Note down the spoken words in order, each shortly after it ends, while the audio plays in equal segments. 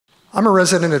I'm a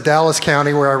resident of Dallas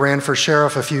County, where I ran for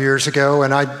sheriff a few years ago,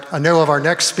 and I know of our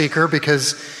next speaker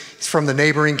because he's from the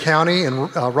neighboring county in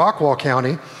Rockwall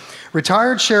County.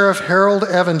 Retired Sheriff Harold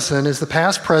Eavenson is the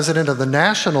past president of the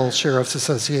National Sheriff's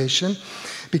Association,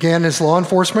 began his law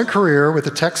enforcement career with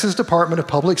the Texas Department of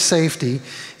Public Safety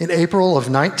in April of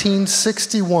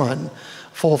 1961, a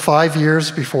full 5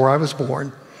 years before I was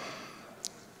born.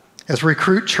 As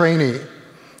recruit trainee,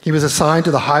 he was assigned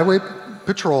to the Highway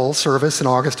Patrol Service in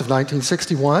August of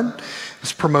 1961,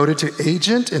 was promoted to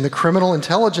agent in the Criminal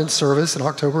Intelligence Service in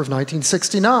October of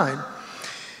 1969,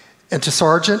 and to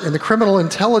sergeant in the Criminal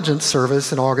Intelligence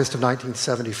Service in August of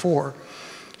 1974.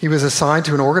 He was assigned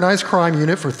to an organized crime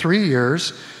unit for 3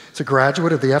 years. He's a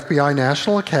graduate of the FBI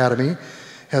National Academy,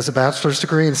 has a bachelor's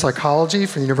degree in psychology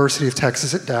from the University of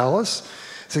Texas at Dallas.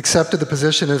 He's accepted the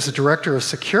position as the director of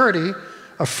security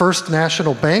of First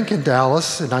National Bank in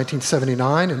Dallas in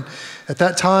 1979, and at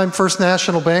that time, First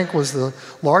National Bank was the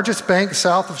largest bank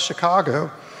south of Chicago,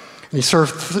 and he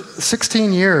served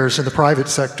 16 years in the private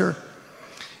sector.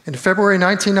 In February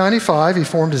 1995, he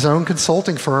formed his own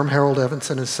consulting firm, Harold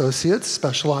Eavenson Associates,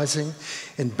 specializing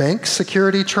in bank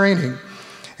security training.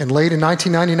 And late in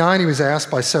 1999, he was asked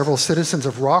by several citizens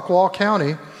of Rockwall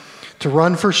County to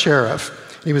run for sheriff.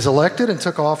 He was elected and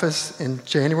took office in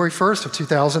January 1st of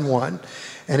 2001.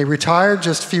 And he retired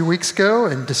just a few weeks ago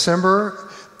on December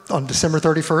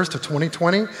 31st of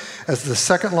 2020 as the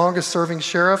second longest serving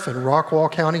sheriff in Rockwall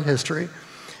County history.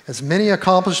 Has many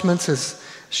accomplishments as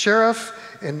sheriff,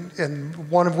 and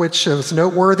one of which was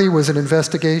noteworthy was an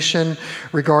investigation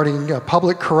regarding a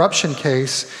public corruption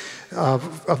case on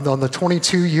the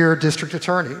 22-year district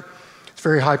attorney. It's a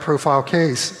very high-profile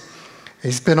case.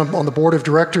 He's been on the board of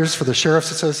directors for the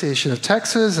Sheriff's Association of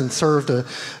Texas and served a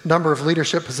number of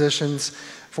leadership positions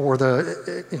for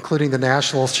including the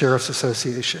National Sheriff's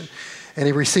Association. And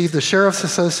he received the Sheriff's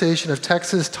Association of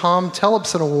Texas Tom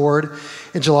Tellefson Award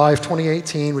in July of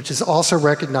 2018, which is also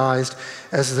recognized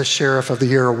as the Sheriff of the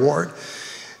Year Award.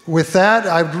 With that,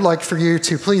 I'd like for you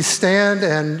to please stand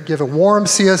and give a warm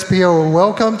CSPOA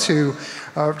welcome to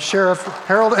Sheriff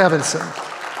Harold Eavenson.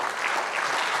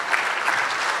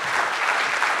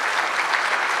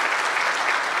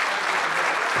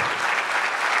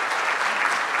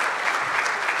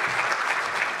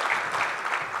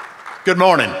 Good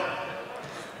morning.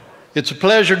 It's a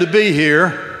pleasure to be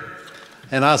here,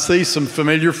 and I see some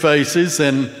familiar faces,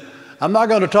 and I'm not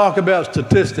going to talk about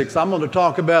statistics. I'm going to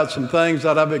talk about some things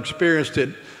that I've experienced that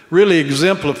really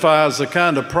exemplifies the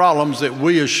kind of problems that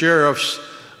we as sheriffs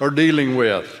are dealing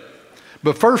with.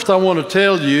 But first, I want to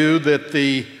tell you that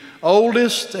the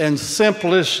oldest and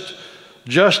simplest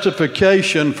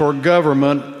justification for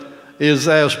government is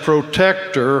as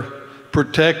protecting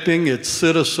its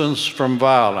citizens from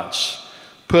violence.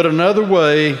 Put another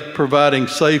way, providing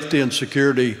safety and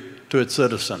security to its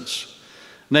citizens.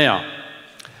 Now,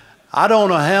 I don't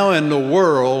know how in the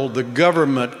world the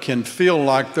government can feel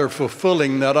like they're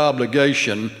fulfilling that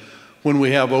obligation when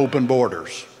we have open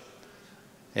borders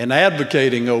and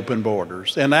advocating open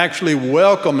borders and actually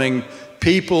welcoming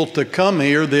people to come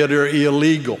here that are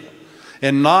illegal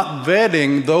and not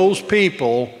vetting those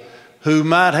people who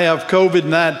might have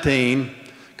COVID-19,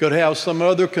 could have some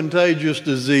other contagious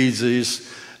diseases,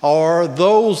 or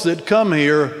those that come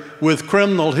here with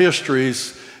criminal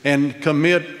histories and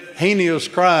commit heinous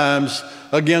crimes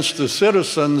against the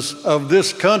citizens of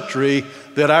this country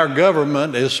that our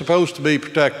government is supposed to be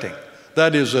protecting.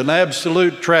 That is an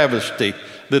absolute travesty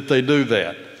that they do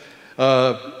that.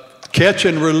 Catch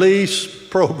and release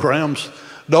programs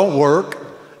don't work.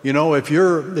 You know, if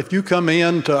you come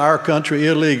into our country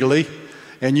illegally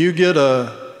and you get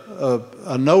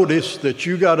a notice that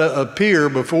you got to appear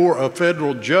before a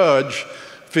federal judge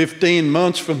 15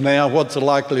 months from now, what's the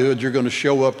likelihood you're going to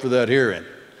show up for that hearing?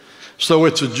 So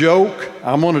it's a joke.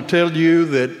 I'm going to tell you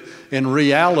that in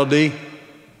reality,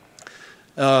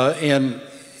 in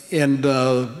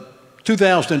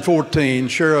 2014,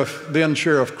 then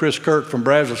Sheriff Chris Kirk from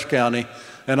Brazos County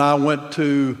and I went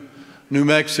to New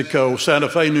Mexico, Santa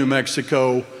Fe, New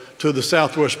Mexico, to the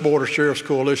Southwest Border Sheriff's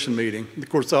Coalition meeting. Of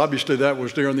course, obviously that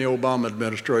was during the Obama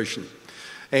administration.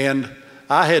 And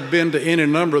I had been to any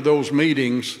number of those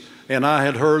meetings, and I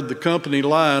had heard the company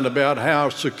lying about how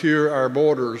secure our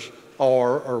borders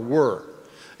are or were.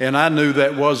 And I knew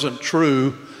that wasn't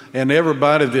true, and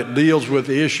everybody that deals with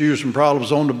the issues and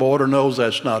problems on the border knows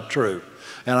that's not true.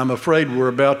 And I'm afraid we're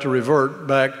about to revert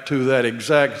back to that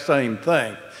exact same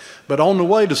thing. But on the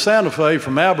way to Santa Fe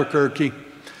from Albuquerque,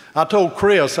 I told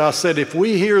Chris, I said, if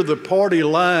we hear the party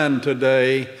line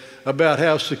today about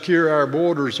how secure our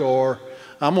borders are,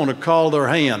 I'm going to call their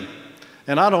hand.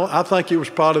 And I think he was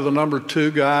probably the number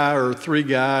 2 guy or 3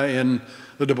 guy in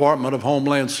the Department of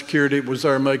Homeland Security was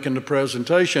there making the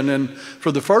presentation. And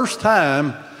for the first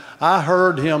time, I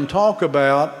heard him talk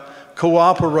about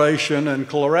cooperation and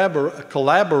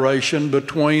collaboration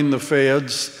between the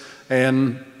feds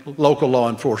and local law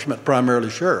enforcement, primarily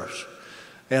sheriffs.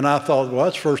 And I thought, well,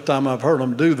 that's the first time I've heard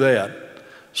him do that.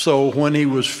 So when he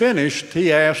was finished,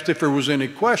 he asked if there was any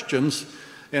questions,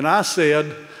 and I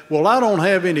said, well, I don't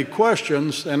have any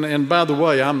questions, and by the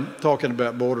way, I'm talking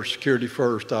about border security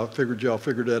first. I figured y'all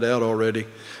figured that out already.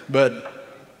 But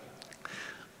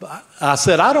I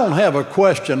said, I don't have a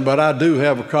question, but I do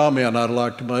have a comment I'd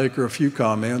like to make, or a few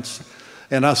comments.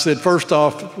 And I said, first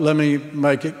off, let me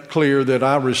make it clear that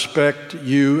I respect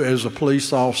you as a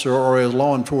police officer or as a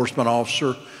law enforcement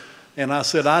officer. And I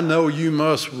said, I know you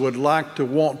would like to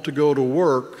want to go to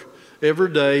work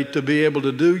every day to be able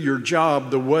to do your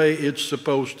job the way it's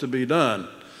supposed to be done.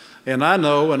 And I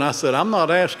know, and I said, I'm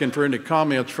not asking for any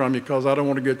comments from you because I don't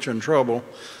want to get you in trouble.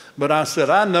 But I said,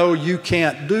 I know you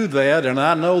can't do that, and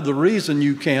I know the reason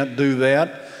you can't do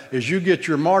that is you get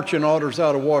your marching orders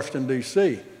out of Washington,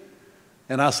 D.C.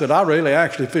 And I said, I really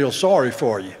actually feel sorry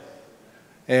for you.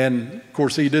 And of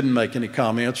course, he didn't make any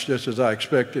comments, just as I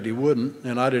expected he wouldn't,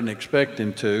 and I didn't expect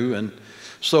him to. And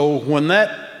so when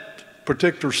that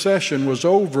particular session was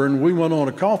over and we went on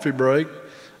a coffee break,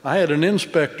 I had an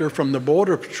inspector from the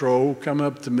Border Patrol come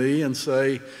up to me and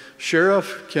say,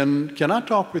 Sheriff, can I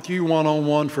talk with you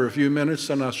one-on-one for a few minutes?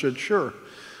 And I said, sure.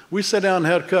 We sat down and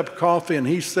had a cup of coffee, and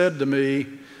he said to me,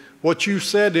 what you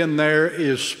said in there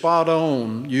is spot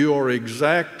on. You are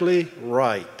exactly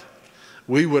right.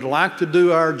 We would like to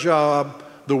do our job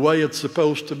the way it's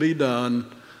supposed to be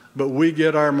done, but we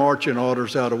get our marching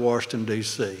orders out of Washington,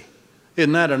 D.C.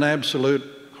 Isn't that an absolute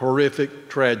horrific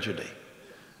tragedy?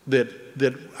 That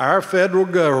our federal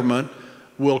government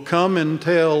will come and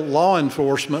tell law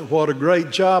enforcement what a great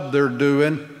job they're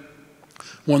doing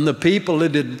when the people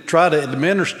that try to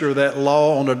administer that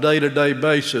law on a day-to-day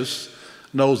basis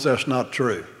knows that's not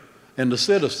true. And the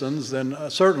citizens, and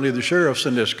certainly the sheriffs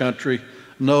in this country,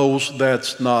 knows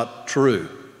that's not true.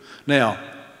 Now,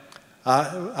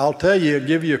 I'll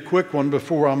give you a quick one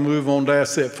before I move on to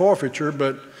asset forfeiture,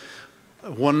 but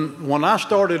when I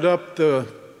started up the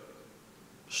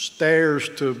stairs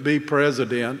to be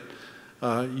president,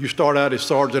 you start out as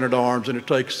sergeant at arms, and it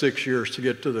takes 6 years to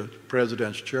get to the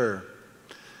president's chair.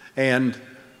 And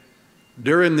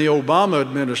during the Obama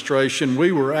administration,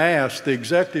 the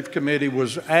executive committee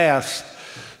was asked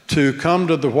to come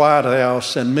to the White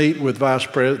House and meet with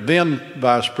then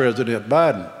Vice President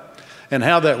Biden. And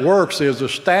how that works is a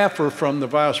staffer from the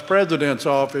Vice President's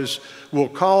office will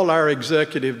call our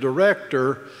executive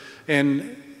director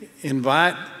and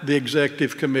invite the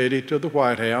executive committee to the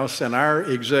White House, and our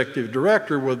executive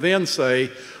director will then say,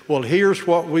 well, here's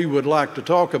what we would like to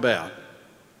talk about.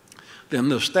 Then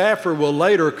the staffer will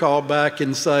later call back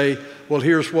and say, well,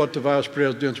 here's what the Vice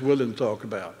President's willing to talk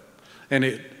about. And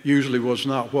it usually was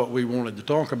not what we wanted to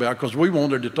talk about, because we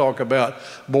wanted to talk about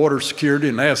border security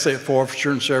and asset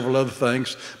forfeiture and several other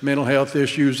things, mental health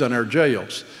issues in our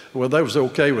jails. Well, they was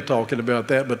okay with talking about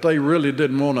that, but they really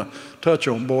didn't want to touch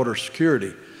on border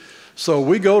security. So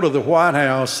we go to the White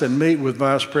House and meet with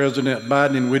Vice President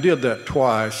Biden, and we did that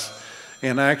twice.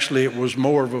 And actually, it was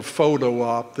more of a photo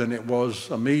op than it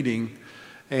was a meeting.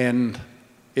 And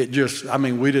it just,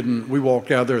 we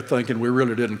walked out there thinking we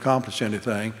really didn't accomplish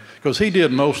anything, because he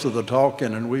did most of the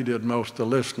talking and we did most of the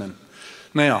listening.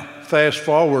 Now, fast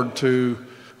forward to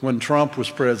when Trump was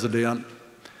president,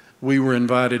 we were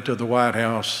invited to the White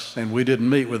House, and we didn't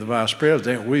meet with the Vice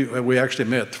President. We actually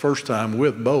met the first time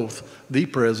with both the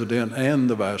President and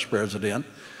the Vice President.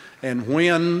 And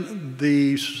when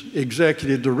the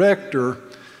executive director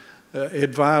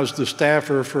advised the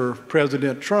staffer for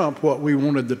President Trump what we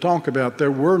wanted to talk about,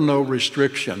 there were no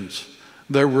restrictions.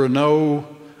 There were no,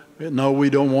 we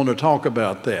don't want to talk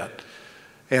about that.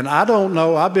 And I don't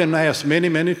know, I've been asked many,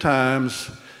 many times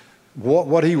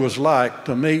what he was like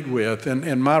to meet with,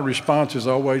 and my response is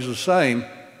always the same.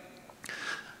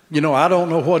 I don't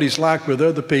know what he's like with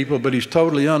other people, but he's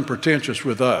totally unpretentious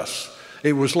with us.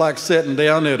 It was like sitting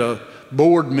down at a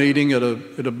board meeting at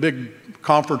a big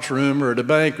conference room or at a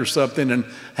bank or something and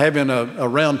having a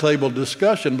roundtable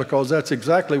discussion, because that's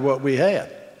exactly what we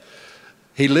had.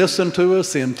 He listened to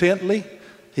us intently.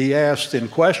 He asked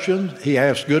He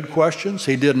asked good questions.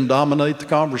 He didn't dominate the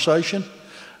conversation.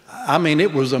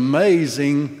 It was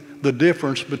amazing the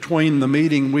difference between the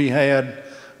meeting we had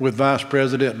with Vice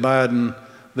President Biden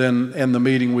and the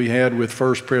meeting we had with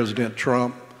First President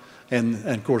Trump. And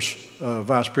of course,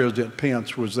 Vice President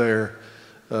Pence was there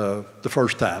the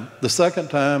first time. The second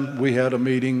time, we had a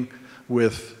meeting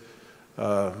with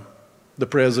the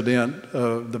president.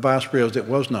 The vice president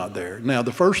was not there. Now,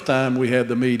 the first time we had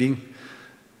the meeting,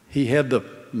 he had the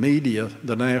media,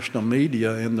 the national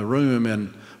media in the room,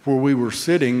 and where we were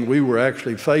sitting, we were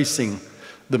actually facing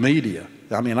the media.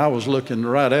 I mean, I was looking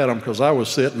right at them because I was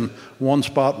sitting one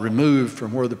spot removed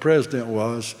from where the president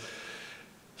was.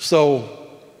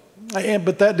 So,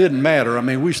 but that didn't matter. I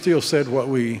mean, we still said what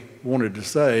we wanted to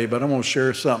say, but I'm going to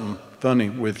share something funny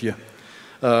with you.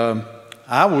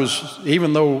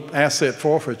 Even though asset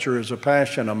forfeiture is a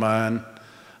passion of mine,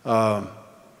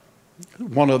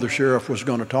 one other sheriff was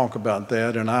going to talk about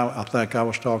that, and I think I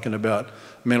was talking about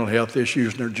mental health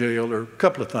issues in their jail or a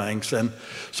couple of things. And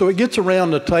so it gets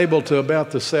around the table to about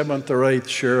the 7th or 8th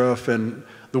sheriff and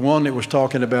the one that was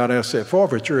talking about asset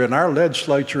forfeiture. And our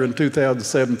legislature in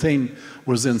 2017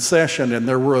 was in session, and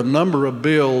there were a number of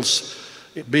bills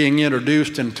being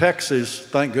introduced in Texas,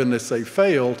 thank goodness they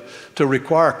failed, to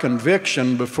require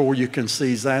conviction before you can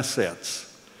seize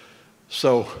assets.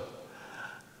 So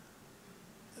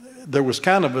there was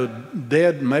kind of a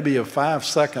dead, maybe a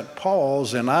 5-second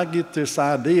pause, and I get this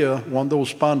idea, one of those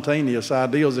spontaneous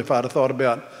ideas. If I'd have thought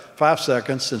about 5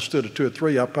 seconds instead of 2 or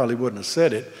 3, I probably wouldn't have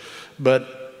said it.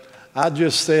 But I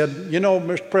just said, you know,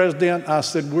 Mr. President, I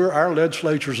said, our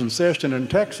legislature's in session in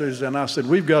Texas, and I said,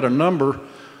 we've got a number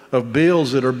of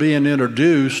bills that are being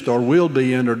introduced or will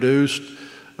be introduced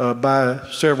by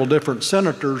several different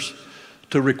senators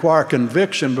to require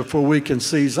conviction before we can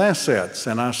seize assets.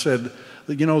 And I said,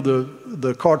 you know,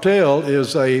 the cartel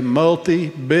is a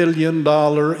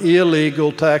multi-billion-dollar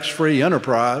illegal tax-free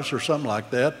enterprise or something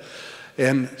like that.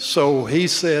 And so he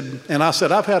said, and I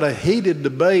said, I've had a heated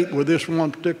debate with this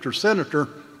one particular senator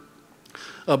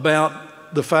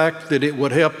about the fact that it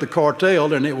would help the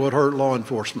cartel and it would hurt law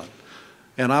enforcement.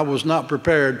 And I was not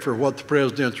prepared for what the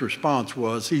president's response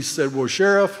was. He said, well,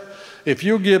 Sheriff, if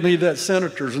you'll give me that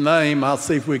senator's name, I'll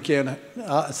see if we can,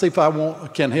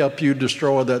 can help you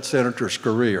destroy that senator's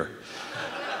career.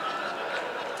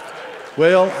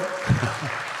 Well,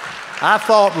 I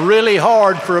thought really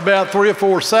hard for about 3 or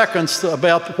 4 seconds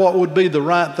about what would be the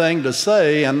right thing to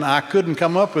say, and I couldn't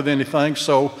come up with anything,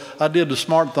 so I did the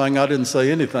smart thing. I didn't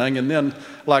say anything, and then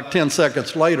like 10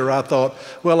 seconds later, I thought,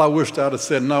 well, I wished I'd have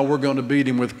said, no, we're going to beat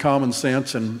him with common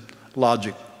sense and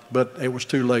logic, but it was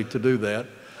too late to do that.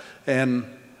 And,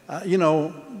 you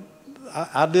know,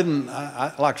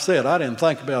 like I said, I didn't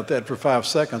think about that for 5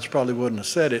 seconds, probably wouldn't have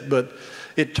said it, but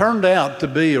it turned out to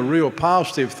be a real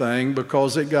positive thing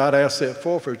because it got asset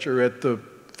forfeiture at the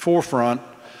forefront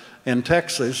in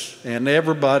Texas, and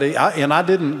everybody, I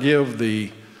didn't give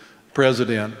the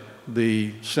president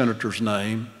the senator's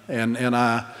name, and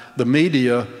the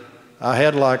media, I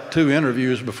had like 2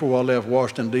 interviews before I left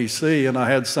Washington, D.C., and I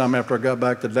had some after I got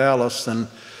back to Dallas, and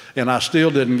I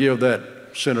still didn't give that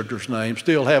senator's name,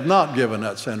 still have not given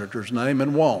that senator's name,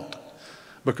 and won't,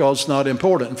 because it's not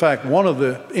important. In fact, one of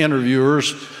the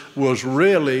interviewers was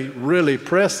really, really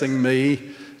pressing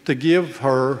me to give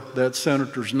her that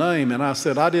senator's name, and I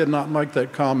said, I did not make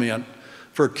that comment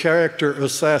for character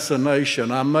assassination.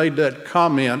 I made that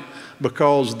comment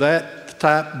because that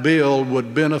type bill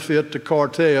would benefit the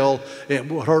cartel, it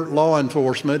would hurt law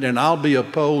enforcement, and I'll be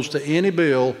opposed to any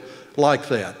bill like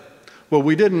that. Well,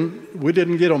 we didn't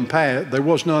get them passed. There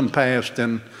was none passed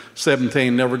in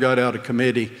 17, never got out of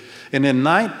committee. And in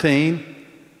 19,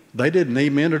 they didn't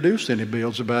even introduce any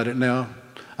bills about it. Now,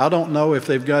 I don't know if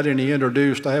they've got any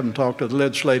introduced. I haven't talked to the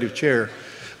legislative chair.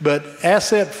 But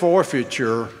asset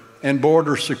forfeiture and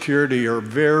border security are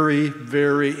very,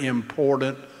 very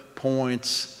important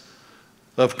points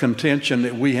of contention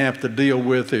that we have to deal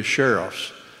with as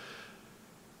sheriffs.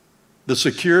 The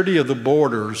security of the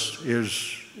borders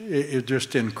is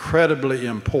just incredibly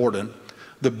important.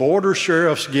 The border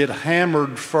sheriffs get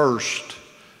hammered first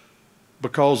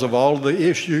because of all the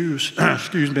issues,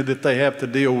 that they have to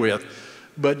deal with.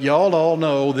 But y'all all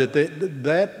know that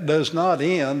that does not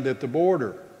end at the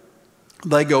border.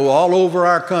 They go all over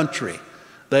our country.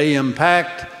 They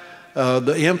impact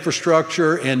the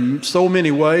infrastructure in so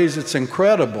many ways, it's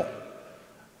incredible.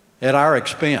 At our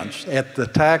expense, at the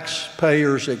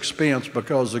taxpayer's expense,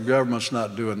 because the government's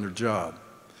not doing their job.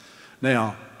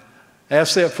 Now,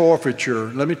 asset forfeiture,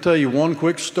 let me tell you one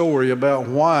quick story about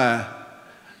why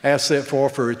asset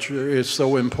forfeiture is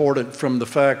so important from the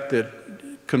fact that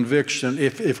conviction,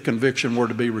 if conviction were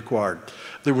to be required.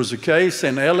 There was a case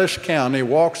in Ellis County,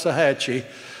 Waxahachie.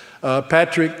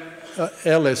 Patrick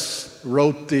Ellis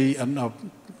wrote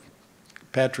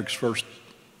Patrick's first,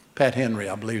 Pat Henry,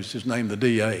 I believe is his name, the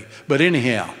DA. But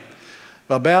anyhow,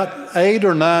 About 8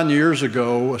 or 9 years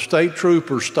ago, a state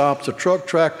trooper stops a truck,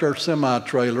 tractor,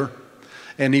 semi-trailer,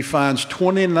 and he finds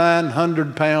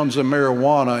 2,900 pounds of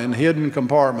marijuana in hidden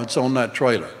compartments on that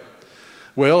trailer.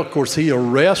 Well, of course, he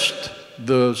arrests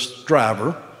the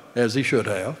driver, as he should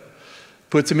have,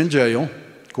 puts him in jail.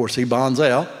 Of course, he bonds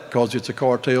out because it's a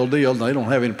cartel deal, and they don't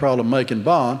have any problem making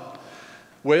bond.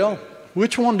 Well,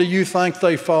 which one do you think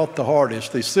they fought the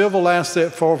hardest? The civil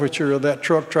asset forfeiture of that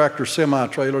truck, tractor,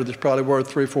 semi-trailer that's probably worth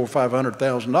 $300,000, $400,000,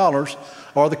 $500,000,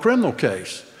 or the criminal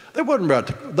case? They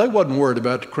wasn't worried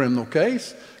about the criminal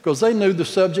case because they knew the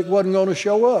subject wasn't going to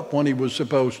show up when he was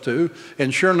supposed to,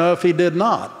 and sure enough, he did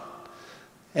not.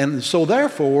 And so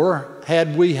therefore,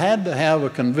 had we had to have a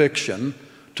conviction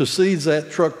to seize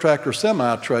that truck, tractor,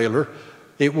 semi-trailer,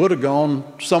 it would have gone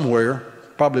somewhere,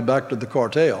 probably back to the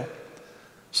cartel.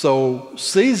 So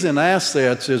seizing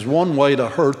assets is one way to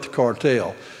hurt the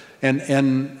cartel.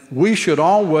 And we should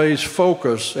always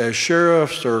focus, as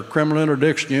sheriffs or criminal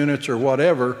interdiction units or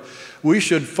whatever, we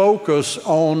should focus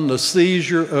on the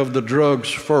seizure of the drugs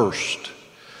first.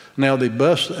 Now,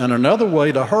 another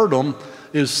way to hurt them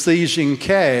is seizing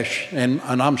cash, and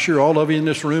I'm sure all of you in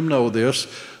this room know this.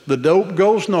 The dope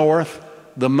goes north,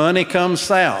 the money comes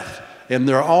south, and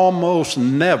they're almost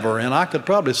never, and I could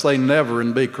probably say never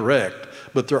and be correct,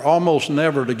 but they're almost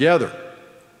never together.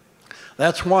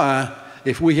 That's why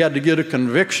if we had to get a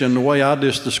conviction the way I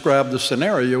just described the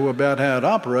scenario about how it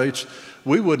operates,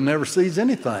 we would never seize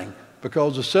anything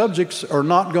because the subjects are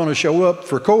not going to show up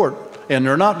for court and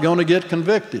they're not going to get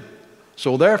convicted.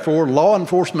 So therefore, law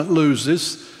enforcement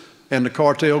loses and the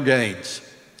cartel gains.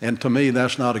 And to me,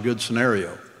 that's not a good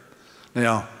scenario.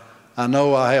 Now, I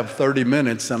know I have 30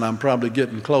 minutes and I'm probably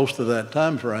getting close to that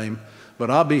time frame, but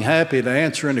I'll be happy to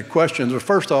answer any questions. But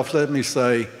first off, let me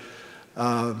say,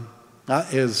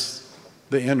 as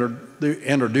the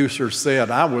introducer said,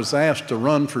 I was asked to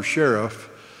run for sheriff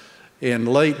in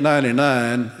late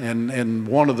 '99, and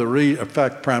one of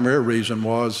the primary reason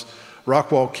was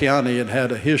Rockwall County had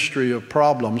had a history of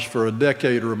problems for a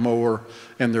decade or more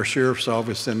in their sheriff's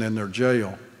office and in their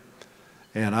jail.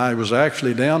 And I was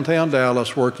actually downtown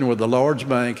Dallas working with a large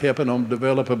bank, helping them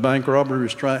develop a bank robbery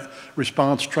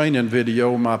response training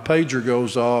video. My pager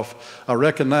goes off. I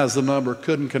recognized the number,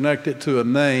 couldn't connect it to a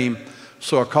name.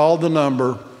 So I called the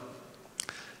number,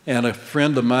 and a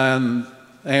friend of mine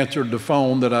answered the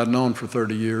phone that I'd known for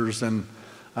 30 years. And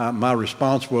my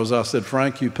response was, I said,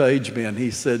 "Frank, you paged me." And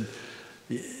he said,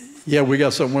 "Yeah, we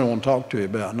got something we want to talk to you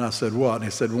about." And I said, "What?" And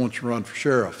he said, "Why don't you run for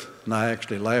sheriff?" And I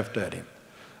actually laughed at him.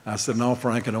 I said, "No,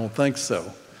 Frank, I don't think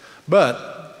so."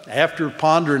 But after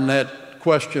pondering that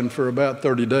question for about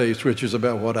 30 days, which is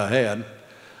about what I had,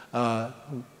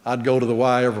 I'd go to the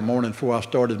Y every morning before I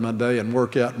started my day and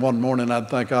work out. One morning I'd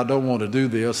think, I don't want to do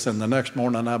this. And the next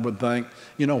morning I would think,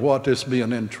 you know what, this would be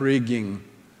an intriguing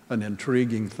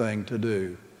thing to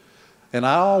do. And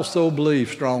I also believe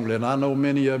strongly, and I know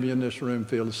many of you in this room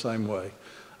feel the same way,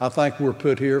 I think we're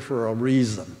put here for a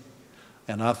reason.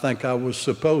 And I think I was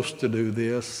supposed to do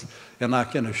this. And I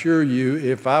can assure you,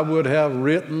 if I would have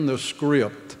written the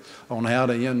script on how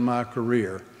to end my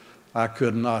career, I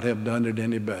could not have done it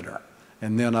any better.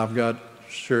 And then I've got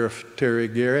Sheriff Terry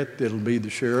Garrett, that'll be the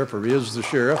sheriff, or is the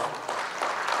sheriff.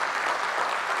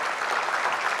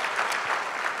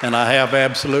 And I have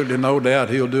absolutely no doubt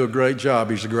he'll do a great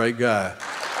job. He's a great guy.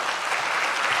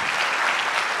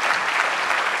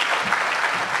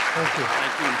 Thank you.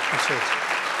 Thank you.